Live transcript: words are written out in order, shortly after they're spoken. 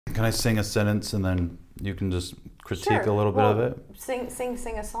can I sing a sentence and then you can just critique a little bit of it?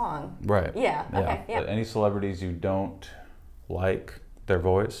 Sing a song. Right. Yeah. Okay. Yeah. Any celebrities you don't like their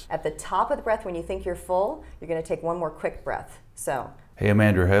voice? At the top of the breath, when you think you're full, you're going to take one more quick breath. So. Hey, I'm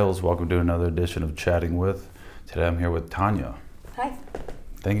Andrew Hales. Welcome to another edition of Chatting With. Today I'm here with Tanya. Hi.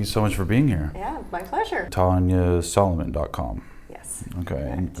 Thank you so much for being here. Yeah, my pleasure. TanyaSolomon.com. Yes. Okay.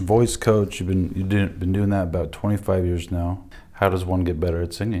 And voice coach. You've been doing that about 25 years now. How does one get better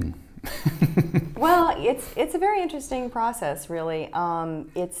at singing? Well, it's a very interesting process, really.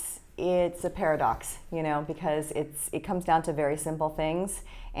 It's a paradox, you know, because it comes down to very simple things,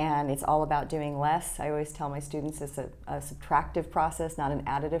 and it's all about doing less. I always tell my students it's a subtractive process, not an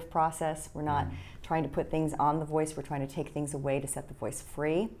additive process. We're not trying to put things on the voice, we're trying to take things away to set the voice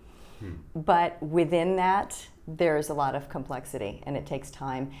free. But within that, there's a lot of complexity, and it takes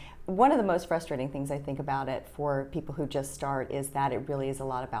time. One of the most frustrating things I think about it for people who just start is that it really is a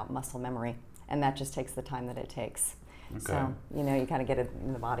lot about muscle memory, and that just takes the time that it takes. Okay. So, you know, you kind of get it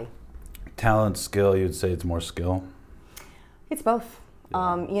in the body. Talent, skill, you'd say it's more skill? It's both.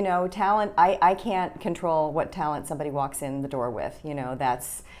 Yeah. You know, talent, I can't control what talent somebody walks in the door with. You know,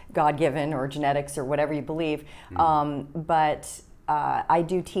 that's God-given or genetics or whatever you believe. But I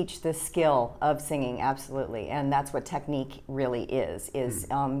do teach the skill of singing, absolutely, and that's what technique really is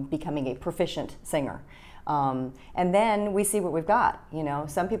becoming a proficient singer. And then we see what we've got, you know.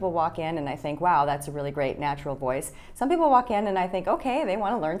 Some people walk in and I think, wow, that's a really great natural voice. Some people walk in and I think, okay, they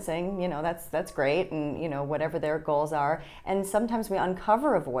want to learn sing, you know, that's great, and you know, whatever their goals are. And sometimes we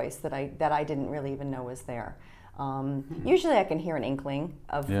uncover a voice that I didn't really even know was there. Usually I can hear an inkling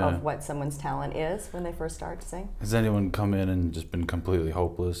of what someone's talent is when they first start to sing. Has anyone come in and just been completely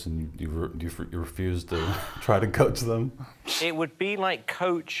hopeless and you refuse to try to coach them? It would be like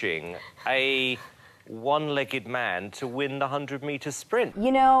coaching a one-legged man to win the 100-meter sprint.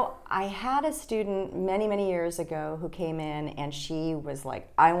 You know, I had a student many, many years ago who came in and she was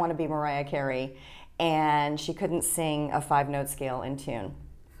like, I want to be Mariah Carey, and she couldn't sing a 5-note scale in tune.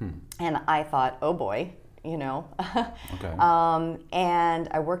 And I thought, oh boy. You know, okay. And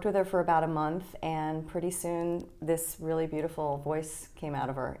I worked with her for about a month, and pretty soon this really beautiful voice came out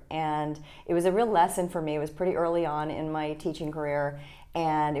of her. And it was a real lesson for me. It was pretty early on in my teaching career,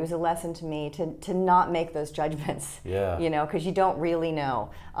 and it was a lesson to me to not make those judgments, you know, because you don't really know.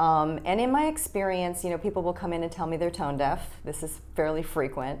 And in my experience, you know, people will come in and tell me they're tone deaf. This is fairly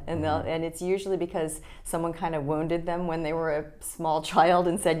frequent, and and it's usually because someone kind of wounded them when they were a small child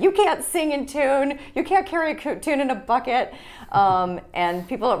and said, you can't sing in tune, you can't carry a tune in a bucket. And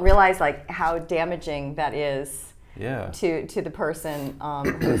people don't realize like how damaging that is to the person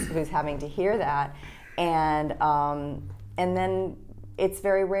who's having to hear that. And then it's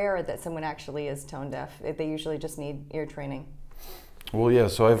very rare that someone actually is tone deaf. They usually just need ear training. Well, yeah,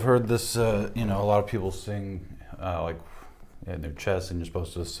 so I've heard this, you know, a lot of people sing like in their chest, and you're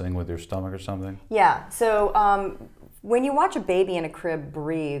supposed to sing with your stomach or something. Yeah, so when you watch a baby in a crib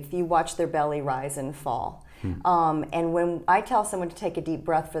breathe, you watch their belly rise and fall. And when I tell someone to take a deep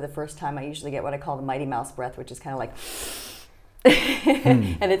breath for the first time, I usually get what I call the Mighty Mouse breath, which is kind of like,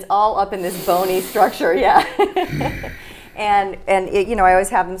 and it's all up in this bony structure, And it, you know, I always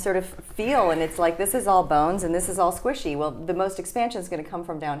have them sort of feel, and it's like, this is all bones and this is all squishy. Well, the most expansion is going to come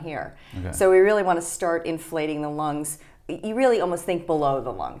from down here. Okay. So we really want to start inflating the lungs. You really almost think below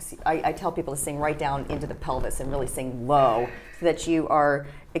the lungs. I tell people to sing right down into the pelvis and really sing low, so that you are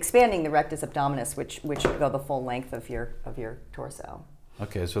expanding the rectus abdominis, which would go the full length of your torso.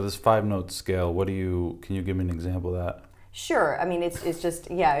 Okay, so this 5-note scale, can you give me an example of that? Sure. I mean, it's just,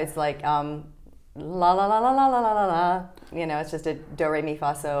 it's like, la la la la la la la la. You know, it's just a do re mi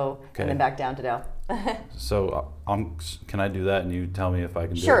fa so, and then back down to do. So can I do that and you tell me if I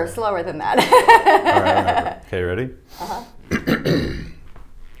can do it? Sure, slower than that. All right. Okay, ready?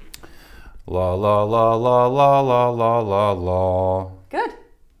 La la la la la la la la la. Good.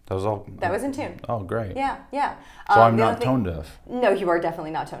 That was all. That was in tune. Oh, great. Yeah. So I'm not tone deaf. No, you are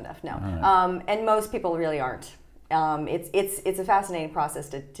definitely not tone deaf. No, right. And most people really aren't. It's a fascinating process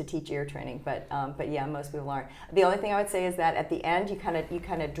to teach ear training, but yeah, most people aren't. The only thing I would say is that at the end you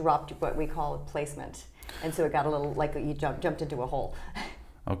kind of dropped what we call a placement, and so it got a little like you jumped into a hole.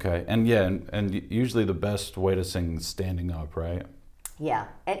 Okay, and usually the best way to sing is standing up, right? Yeah,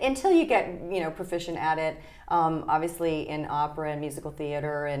 and until you get proficient at it. Obviously, in opera and musical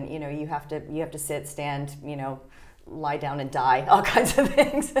theater, and you have to sit, stand, lie down and die, all kinds of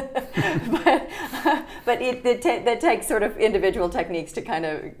things. but that takes sort of individual techniques to kind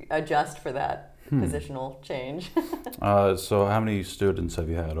of adjust for that positional change. So how many students have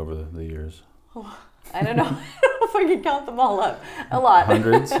you had over the years? Oh, I don't know. if I can count them all up. A lot.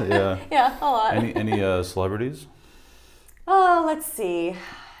 Hundreds? Yeah. Yeah, a lot. Any celebrities? Oh, let's see.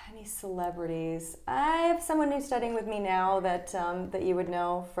 Any celebrities? I have someone who's studying with me now that that you would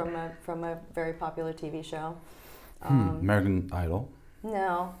know from a very popular TV show. American Idol.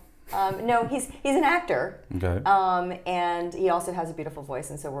 No. No, he's an actor. Okay. And he also has a beautiful voice,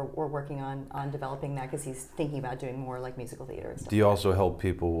 and so we're working on developing that because he's thinking about doing more like musical theater and stuff. Do you also help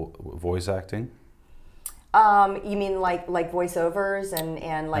people voice acting? You mean like voiceovers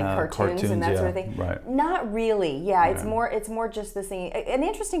and like cartoons and that sort of thing? Right. Not really. Yeah, Right. it's more just the thing. An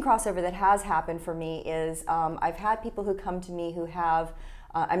interesting crossover that has happened for me is I've had people who come to me who have.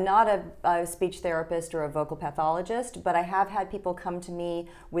 I'm not a speech therapist or a vocal pathologist, but I have had people come to me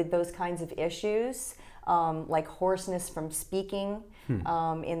with those kinds of issues, like hoarseness from speaking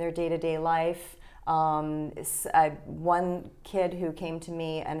in their day-to-day life. One kid who came to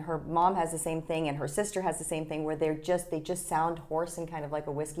me, and her mom has the same thing, and her sister has the same thing, where they just sound hoarse and kind of like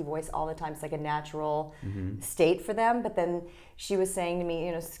a whiskey voice all the time. It's like a natural state for them. But then she was saying to me,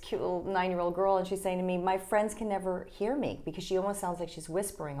 this cute little 9-year-old girl, and she's saying to me, my friends can never hear me because she almost sounds like she's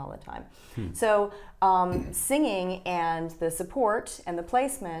whispering all the time. So singing and the support and the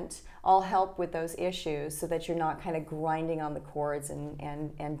placement all help with those issues so that you're not kind of grinding on the chords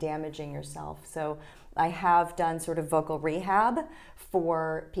and damaging yourself. So I have done sort of vocal rehab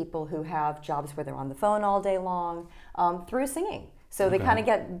for people who have jobs where they're on the phone all day long through singing. So they kind of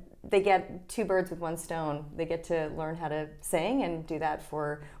get two birds with one stone. They get to learn how to sing and do that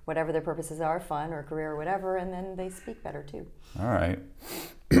for whatever their purposes are, fun or career or whatever, and then they speak better too. All right.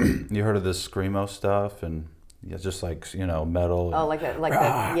 You heard of this screamo stuff and just like metal. Oh,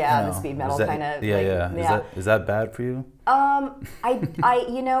 the speed metal kind of. Yeah. Is that bad for you?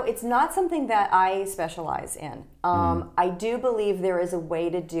 It's not something that I specialize in. I do believe there is a way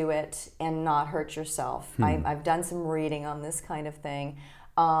to do it and not hurt yourself. I've done some reading on this kind of thing.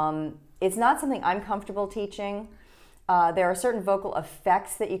 It's not something I'm comfortable teaching. There are certain vocal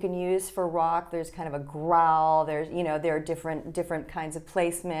effects that you can use for rock. There's kind of a growl. There are different kinds of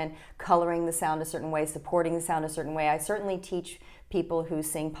placement, coloring the sound a certain way, supporting the sound a certain way. I certainly teach people who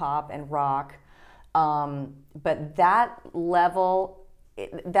sing pop and rock, but that level,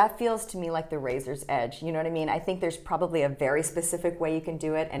 that feels to me like the razor's edge. You know what I mean? I think there's probably a very specific way you can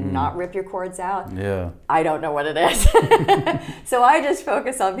do it and not rip your cords out. Yeah. I don't know what it is. So I just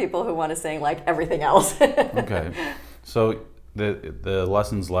focus on people who want to sing like everything else. Okay. So the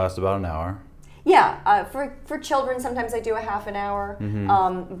lessons last about an hour. Yeah, for children, sometimes I do a half an hour.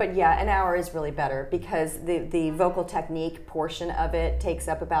 But yeah, an hour is really better because the vocal technique portion of it takes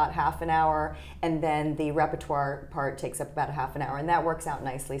up about half an hour, and then the repertoire part takes up about a half an hour, and that works out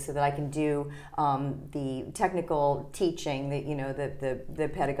nicely so that I can do the technical teaching, the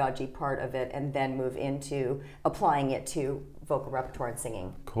pedagogy part of it, and then move into applying it to vocal repertoire and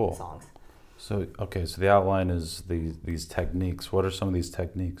singing songs. So the outline is these techniques. What are some of these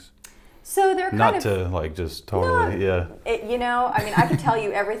techniques? So they're kind of, to like just totally, yeah. I could tell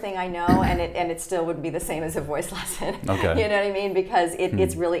you everything I know, and it still wouldn't be the same as a voice lesson. Okay. You know what I mean? Because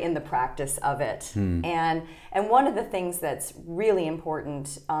it's really in the practice of it. And one of the things that's really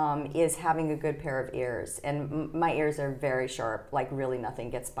important is having a good pair of ears. And my ears are very sharp, like really nothing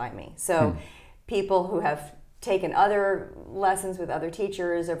gets by me. So people who have taken other lessons with other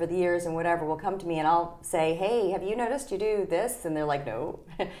teachers over the years and whatever will come to me and I'll say, hey, have you noticed you do this? And they're like, no,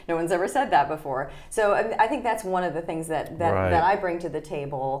 no one's ever said that before. So I think that's one of the things that I bring to the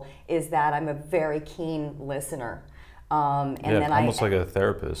table is that I'm a very keen listener. Almost like a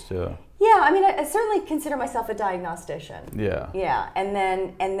therapist, yeah. Yeah, I certainly consider myself a diagnostician. Yeah. Yeah, and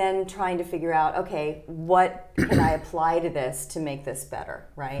then trying to figure out, okay, what can I apply to this to make this better,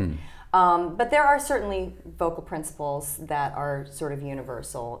 right? But there are certainly vocal principles that are sort of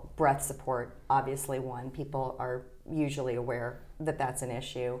universal. Breath support, obviously one. People are usually aware that that's an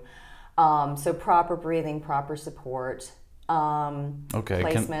issue. So proper breathing, proper support,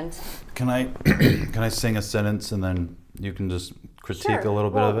 placement. Can I sing a sentence and then you can just critique a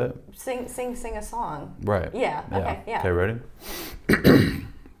little bit of it? Sing a song. Right. Yeah. Okay. Yeah. Okay. Ready?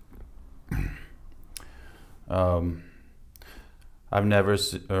 I've never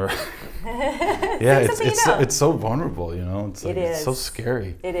it's so vulnerable, it's so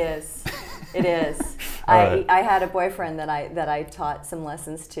scary. It is. It is. Right. I had a boyfriend that I taught some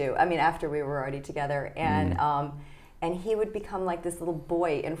lessons to. After we were already together, and he would become like this little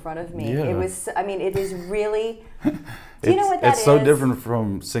boy in front of me. Yeah. It was. It is really. Do you know what that is? It's so different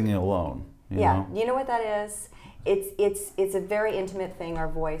from singing alone. You know? You know what that is? It's a very intimate thing. Our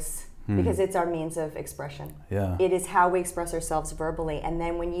voice. Because it's our means of expression. Yeah. It is how we express ourselves verbally. And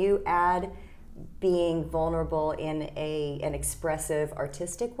then when you add being vulnerable in an expressive,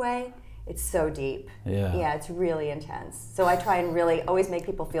 artistic way. It's so deep. Yeah. Yeah, it's really intense. So I try and really always make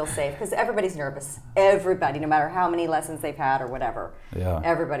people feel safe because everybody's nervous. Everybody, no matter how many lessons they've had or whatever. Yeah.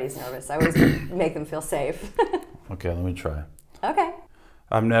 Everybody's nervous. I always make them feel safe. Okay, let me try. Okay.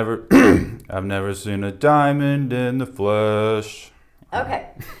 I've never I've never seen a diamond in the flesh. Okay.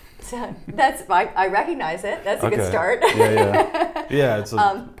 So that's I recognize it. That's a good Okay. start. Yeah. Yeah, it's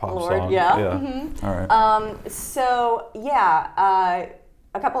a pop Lord, song. yeah. All right. So yeah,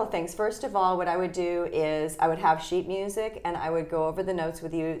 a couple of things. First of all, what I would do is I would have sheet music and I would go over the notes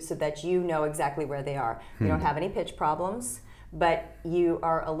with you so that you know exactly where they are. You don't have any pitch problems, but you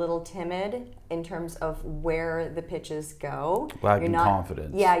are a little timid in terms of where the pitches go. Lacking You're not,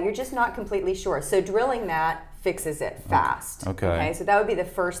 confidence. Yeah, you're just not completely sure. So drilling that fixes it fast. Okay. So that would be the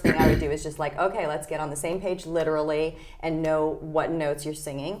first thing I would do is just like, okay, let's get on the same page literally and know what notes you're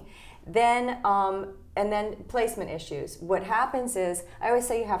singing. Then, and then placement issues. What happens is, I always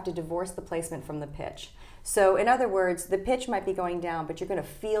say you have to divorce the placement from the pitch. So in other words, the pitch might be going down, but you're going to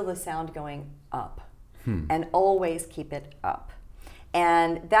feel the sound going up. And always keep it up.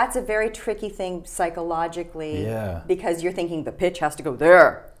 And that's a very tricky thing psychologically because you're thinking the pitch has to go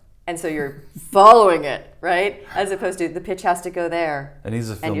there. And so you're following it, right? As opposed to the pitch has to go there. It needs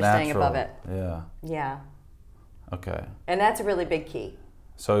to feel and you're natural. staying above it. Yeah. Yeah. Okay. And that's a really big key.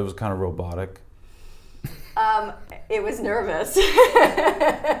 So it was kind of robotic. It was nervous,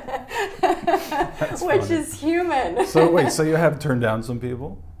 which funny. is human. So wait, so you have turned down some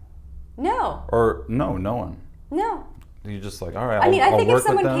people? No, Or no one? no. You just like, all right, I mean, I I'll think work if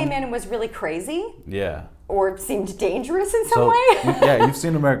someone with them. came in and was really crazy Yeah. or seemed dangerous in some So, way. yeah, you've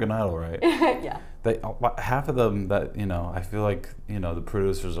seen American Idol, right? Yeah. They half of them that I feel like the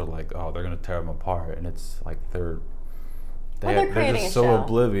producers are like, oh, they're gonna tear them apart, and it's like they're creating just a so show.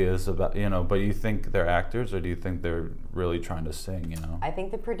 oblivious about But you think they're actors, or do you think they're really trying to sing? I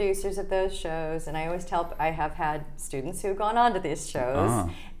think the producers of those shows, and I always tell, I have had students who have gone on to these shows,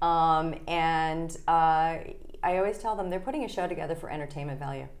 and I always tell them they're putting a show together for entertainment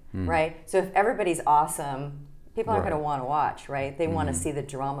value, right? So if everybody's awesome, people aren't Right. going to want to watch, right? They want to see the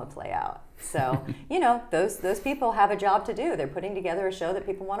drama play out. So, those people have a job to do. They're putting together a show that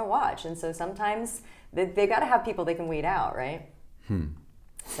people want to watch. And so sometimes they've got to have people they can weed out, right?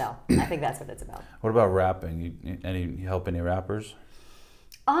 So I think that's what it's about. What about rapping? You help any rappers?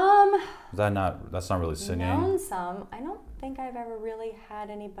 That's not really singing. Known some. I don't think I've ever really had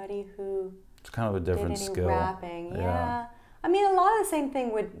anybody who It's kind of a different did any skill. rapping. Yeah. I mean, a lot of the same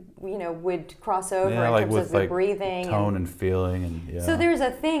thing would cross over Yeah, in like terms with of the like breathing. tone and feeling, and So there's a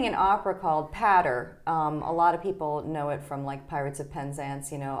thing in opera called patter. A lot of people know it from like Pirates of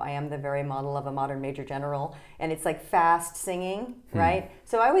Penzance. I am the very model of a modern major general, and it's like fast singing, right?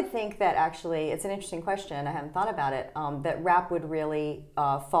 So I would think that actually, it's an interesting question. I haven't thought about it. That rap would really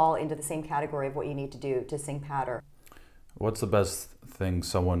fall into the same category of what you need to do to sing patter. What's the best thing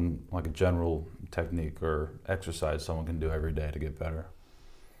someone, like a general technique or exercise someone can do every day to get better?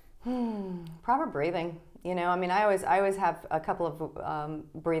 Proper breathing. I mean, I always have a couple of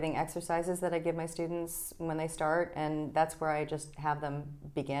breathing exercises that I give my students when they start, and that's where I just have them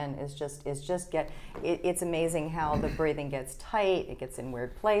begin. It's amazing how the breathing gets tight. It gets in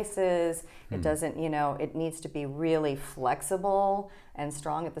weird places. It doesn't. It needs to be really flexible and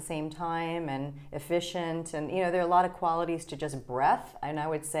strong at the same time, and efficient. And there are a lot of qualities to just breath, and I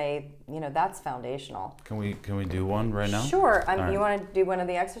would say that's foundational. Can we do one right now? Sure. All right. You want to do one of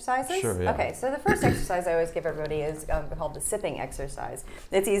the exercises? Sure, yeah. Okay, so the first exercise I always give everybody is called the sipping exercise.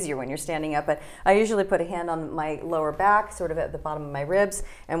 It's easier when you're standing up, but I usually put a hand on my lower back, sort of at the bottom of my ribs,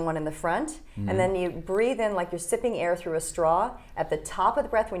 and one in the front. And then you breathe in like you're sipping air through a straw. At the top of the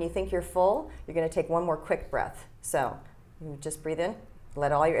breath, when you think you're full, you're going to take one more quick breath. So you just breathe in,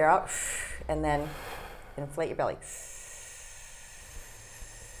 let all your air out, and then inflate your belly.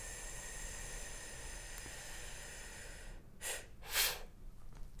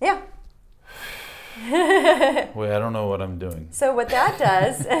 Yeah. Wait, I don't know what I'm doing. So what that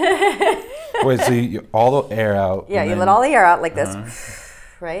does, Wait, so all the air out. yeah, and you then- let all the air out like this,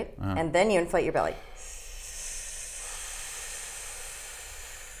 right? And then you inflate your belly.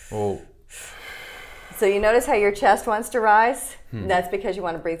 Well, So you notice how your chest wants to rise? That's because you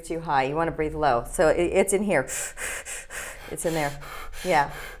want to breathe too high. You want to breathe low. So it's in here. It's in there.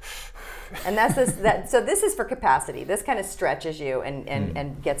 Yeah. And that's this. So this is for capacity. This kind of stretches you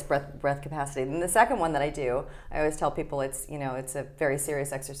and gets breath capacity. And the second one that I do, I always tell people it's a very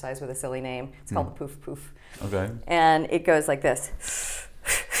serious exercise with a silly name. It's called the poof poof. okay. And it goes like this.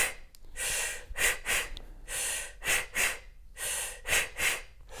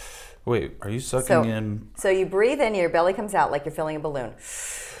 Wait, are you sucking in? So you breathe in, your belly comes out like you're filling a balloon.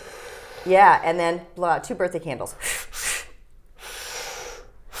 Yeah, and then blow out 2 birthday candles.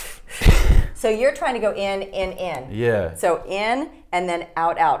 So you're trying to go in, in. Yeah. So in and then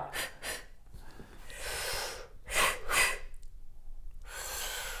out, out.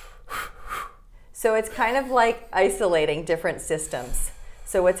 So it's kind of like isolating different systems.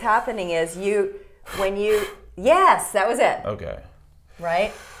 So what's happening is yes, that was it. Okay.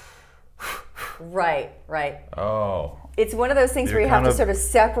 Right? Right. Oh. It's one of those things You're where you have kind to of- sort of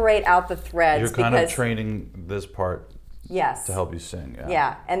separate out the threads. You're kind of because, training this part yes. to help you sing. Yeah.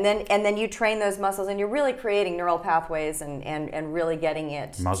 Yeah, and then you train those muscles, and you're really creating neural pathways and really getting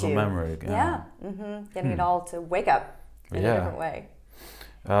it Muscle to, memory. Yeah, getting it all to wake up in a different way.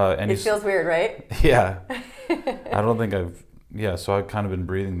 And It feels weird, right? Yeah. I don't think I've. Yeah, so I've kind of been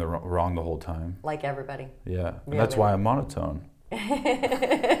breathing wrong the whole time. Like everybody. Yeah, and Yeah, that's why I'm monotone.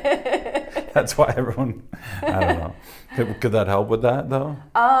 That's why everyone. I don't know. Could that help with that though?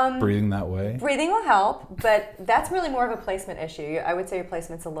 Breathing that way. Breathing will help, but that's really more of a placement issue. I would say your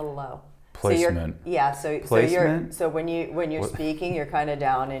placement's a little low. Placement. So when you're speaking, you're kind of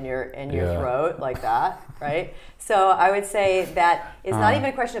down in your Yeah. throat like that, right? So I would say that it's not even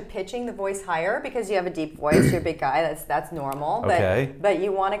a question of pitching the voice higher because you have a deep voice. You're a big guy. That's normal. Okay. But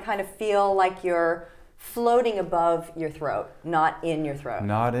you want to kind of feel like you're floating above your throat, not in your throat.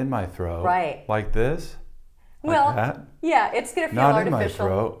 Not in my throat. Right. Like this. Well, like that. yeah, it's gonna feel Not artificial. in my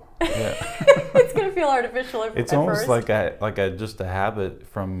throat. Yeah. It's gonna feel artificial at It's almost first. like just a habit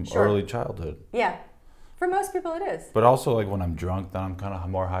from Sure. early childhood. Yeah, for most people it is. But also like when I'm drunk, then I'm kind of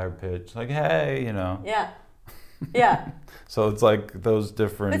more higher pitched. Like hey, you know. Yeah, yeah. So it's like those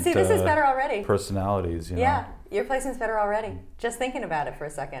different. But see, this is better already. Personalities, you know. Yeah, your placement's better already. Just thinking about it for a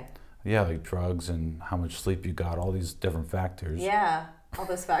second. Yeah, like drugs and how much sleep you got, all these different factors. Yeah, all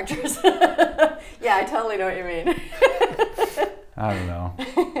those factors. Yeah, I totally know what you mean. I don't know.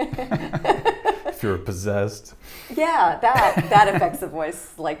 If you're possessed. Yeah, that affects the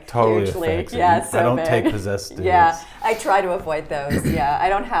voice like Totally hugely. affects it. Yeah, so I don't big. take possessed stimulants. Yeah, I try to avoid those. Yeah, I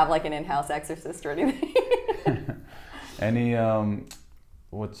don't have like an in-house exorcist or anything. Any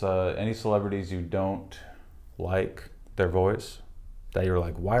any celebrities you don't like their voice that you're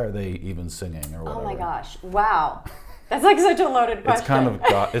like, why are they even singing or whatever? Oh my gosh! Wow, that's like such a loaded question. It's kind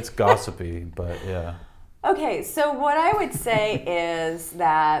of it's gossipy, but yeah. Okay, so what I would say is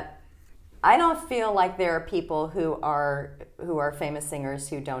that I don't feel like there are people who are famous singers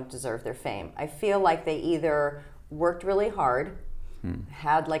who don't deserve their fame. I feel like they either worked really hard,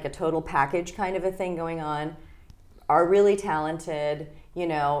 had like a total package kind of a thing going on, are really talented, you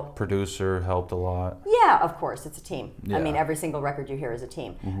know. Producer helped a lot. Yeah, of course, it's a team. Yeah. I mean, every single record you hear is a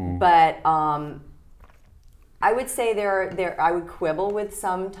team. But I would say I would quibble with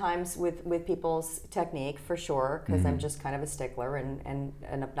sometimes with people's technique for sure, because I'm just kind of a stickler and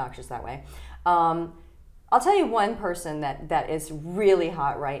obnoxious that way. I'll tell you one person that is really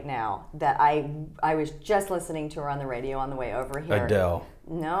hot right now that I was just listening to her on the radio on the way over here. Adele.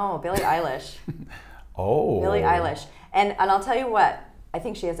 No, Billie Eilish. Oh. Billie Eilish. And I'll tell you what, I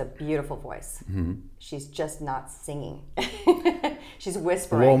think she has a beautiful voice. She's just not singing. She's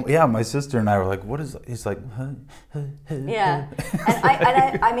whispering. Well, yeah, my sister and I were like, what is, he's like, Yeah.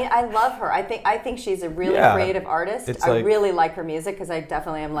 And I mean, I love her. I think she's a really creative artist. It's I like- really like her music because I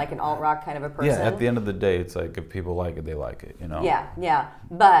definitely am like an alt rock kind of a person. yeah, at the end of the day, it's like if people like it, they like it, you know? Yeah.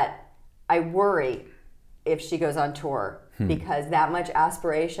 But I worry if she goes on tour because that much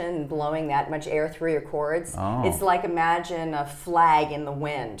aspiration, blowing that much air through your chords, it's like imagine a flag in the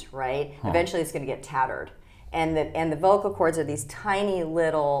wind, right? Eventually it's going to get tattered. And the vocal cords are these tiny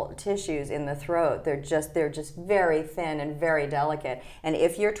little tissues in the throat. They're just very thin and very delicate. And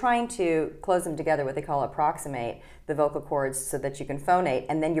if you're trying to close them together, what they call approximate the vocal cords so that you can phonate,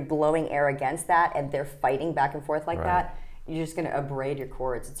 and then you're blowing air against that, and they're fighting back and forth like that, you're just going to abrade your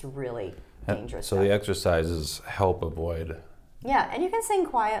cords. It's really dangerous. So the exercises help avoid. Yeah, and you can sing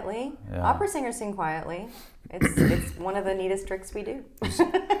quietly. Yeah. Opera singers sing quietly. It's one of the neatest tricks we do.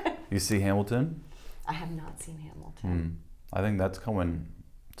 You see Hamilton? I have not seen Hamilton. I think that's coming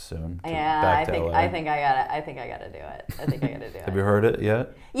soon. Yeah, back to I LA. think I gotta do it. Have you heard it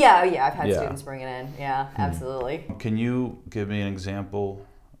yet? Yeah, I've had Yeah. students bring it in. Yeah, absolutely. Can you give me an example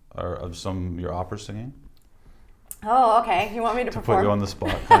of some of your opera singing? Oh, okay. You want me to perform? Put you on the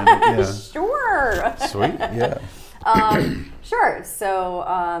spot, kind of. Yeah. Sure. Sweet. Yeah. Sure. So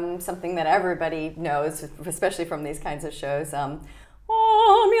something that everybody knows, especially from these kinds of shows.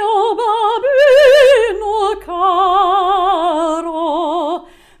 Oh mio bambino caro,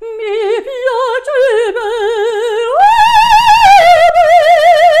 mi piace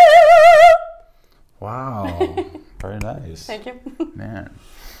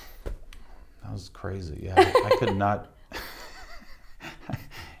That was crazy. Yeah, I could not.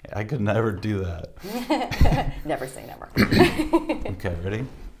 I could never do that. Never say never. Okay, ready?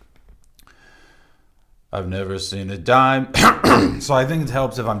 I've never seen a dime. So I think it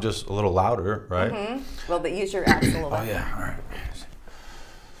helps if I'm just a little louder, right? Mm-hmm. Well, but use your abs a little bit. Oh yeah, all right.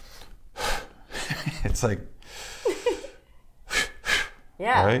 It's like.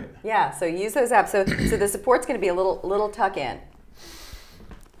 Yeah. Right? Yeah. So use those abs. So the support's going to be a little tuck in.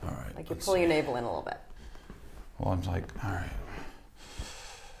 All right. Like you pull your navel in a little bit. Well, I'm like, all right.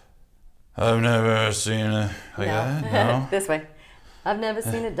 I've never seen a like that. No. This way. I've never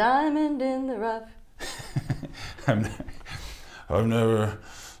seen a diamond in the rough. I've never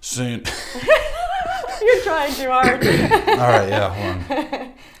seen. You're trying too hard. All right, yeah, hold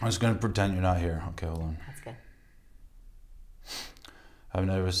on. I'm just gonna pretend you're not here. Okay, hold on. That's good. I've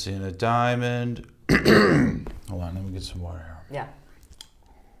never seen a diamond. Hold on, let me get some water here. Yeah.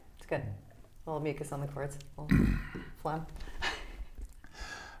 It's good. A little mucus on the cords. A little phlegm.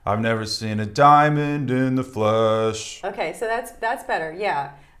 I've never seen a diamond in the flesh. Okay, so that's better.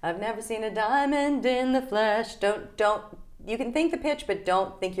 Yeah. I've never seen a diamond in the flesh. Don't. You can think the pitch, but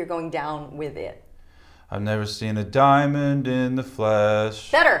don't think you're going down with it. I've never seen a diamond in the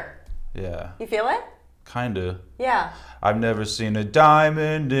flesh. Better. Yeah, You feel it? kinda. Yeah. I've never seen a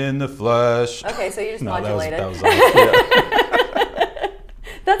diamond in the flesh. Okay, so you just No, modulated. that was yeah.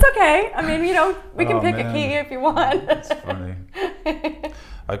 That's okay. I mean, we can Oh, pick a man. key if you want. That's funny.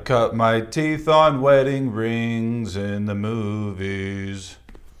 I cut my teeth on wedding rings in the movies.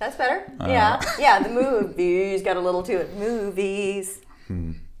 That's better. Yeah, the movies got a little to it. Movies.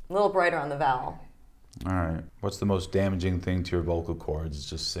 A little brighter on the vowel. All right. What's the most damaging thing to your vocal cords? It's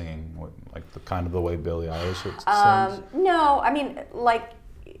just singing, like the kind of the way Billie Eilish sings? No, I mean, like,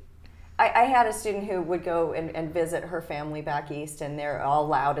 I had a student who would go and visit her family back east, and they're all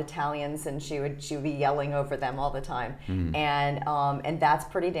loud Italians, and she would be yelling over them all the time, and that's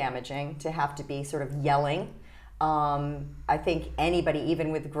pretty damaging to have to be sort of yelling. I think anybody,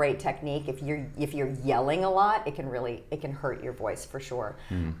 even with great technique, if you're yelling a lot, it can hurt your voice for sure.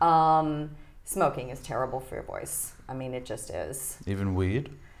 Smoking is terrible for your voice. I mean, it just is. Even weed?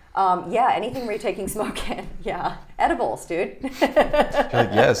 Yeah, anything where you're taking smoke in. Yeah, edibles, dude. You're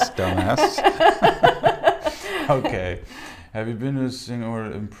like, yes, dumbass. Okay. Have you been to a singer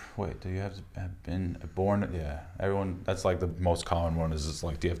or wait? Do you have been born? Yeah, everyone. That's like the most common one. Is just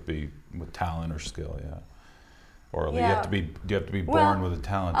like, do you have to be with talent or skill? Yeah. Or you have to be. Do you have to be born with a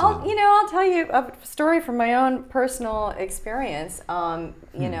talent? I'll tell you a story from my own personal experience.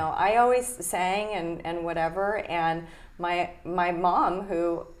 I always sang and whatever, and my mom,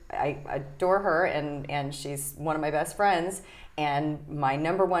 who I adore her, and she's one of my best friends, and my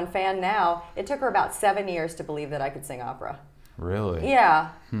 #1 fan now. It took her about 7 years to believe that I could sing opera. Really? Yeah.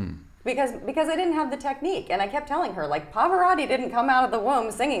 Because I didn't have the technique, and I kept telling her, like, Pavarotti didn't come out of the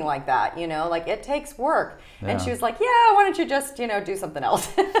womb singing like that, like it takes work. Yeah. And she was like, yeah, why don't you just do something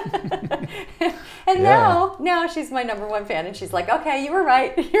else? And now she's my #1 fan, and she's like, okay, you were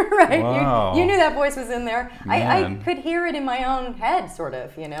right. Wow. You knew that voice was in there. I Man. could hear it in my own head, sort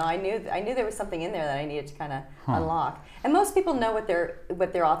of. I knew there was something in there that I needed to kind of unlock. And most people know what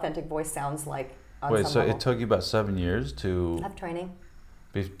their authentic voice sounds like. Wait, so it took you about 7 years to have training.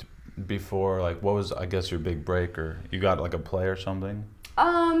 Before, like, what was, I guess, your big break, or you got like a play or something?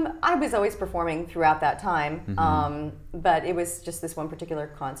 I was always performing throughout that time, but it was just this one particular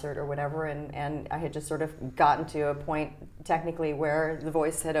concert or whatever, and I had just sort of gotten to a point technically where the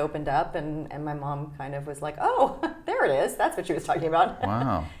voice had opened up, and my mom kind of was like, oh, there it is. That's what she was talking about.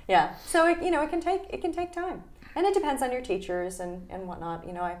 Wow. Yeah. So it can take time, and it depends on your teachers and whatnot.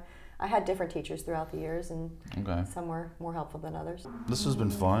 I had different teachers throughout the years, and some were more helpful than others. This has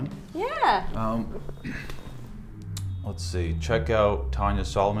been fun. Yeah. Let's see. Check out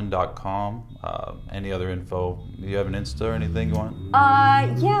TanyaSolomon.com. Any other info? Do you have an Insta or anything you want?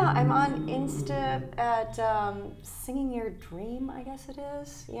 Yeah, I'm on Insta at Singing Your Dream, I guess it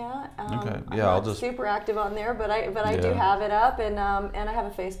is. Yeah. Okay. I'm Yeah, not I'll just super active on there, but I do have it up, and I have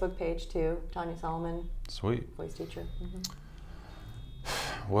a Facebook page too, Tanya Solomon, Sweet. voice teacher.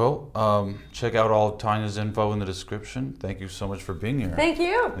 Well, check out all of Tanya's info in the description. Thank you so much for being here. Thank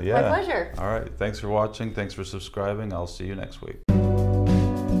you. Yeah. My pleasure. All right. Thanks for watching. Thanks for subscribing. I'll see you next week.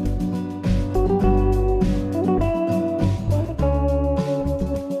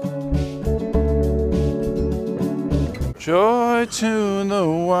 Joy to the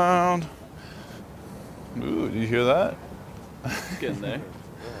wild. Ooh, do you hear that? It's getting there.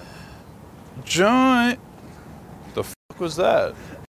 Joy. The fuck was that?